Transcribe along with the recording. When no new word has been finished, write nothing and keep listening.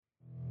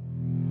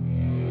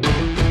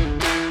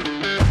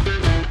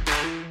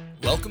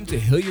to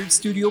Hilliard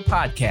Studio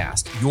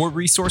Podcast, your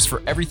resource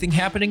for everything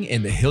happening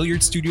in the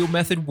Hilliard Studio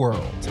Method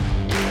world.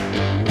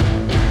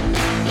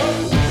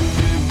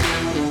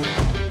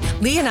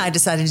 Lee and I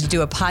decided to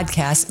do a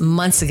podcast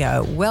months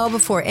ago, well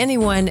before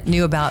anyone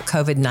knew about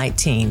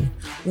COVID-19.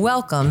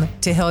 Welcome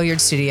to Hilliard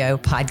Studio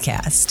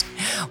Podcast.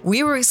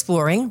 We were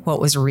exploring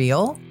what was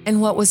real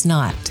and what was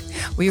not.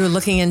 We were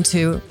looking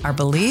into our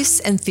beliefs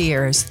and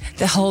fears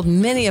that hold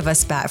many of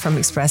us back from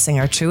expressing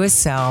our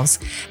truest selves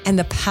and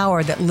the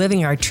power that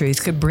living our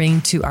truth could bring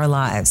to our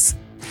lives.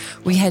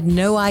 We had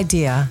no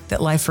idea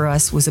that life for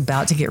us was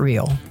about to get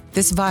real.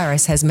 This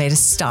virus has made us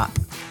stop,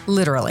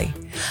 literally.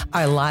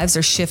 Our lives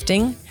are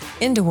shifting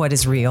into what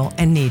is real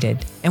and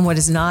needed, and what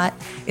is not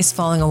is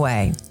falling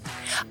away.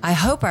 I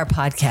hope our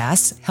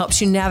podcast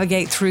helps you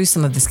navigate through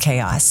some of this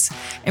chaos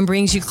and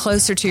brings you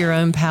closer to your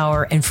own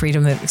power and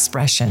freedom of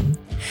expression.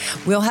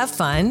 We'll have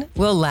fun,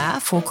 we'll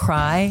laugh, we'll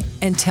cry,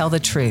 and tell the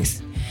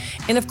truth.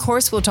 And of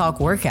course, we'll talk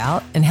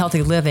workout and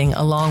healthy living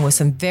along with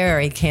some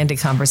very candid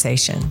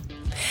conversation.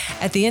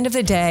 At the end of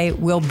the day,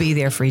 we'll be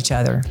there for each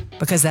other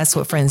because that's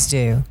what friends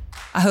do.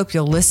 I hope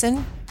you'll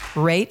listen,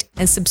 rate,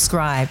 and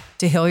subscribe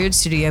to Hilliard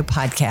Studio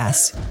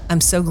Podcast.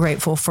 I'm so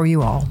grateful for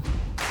you all.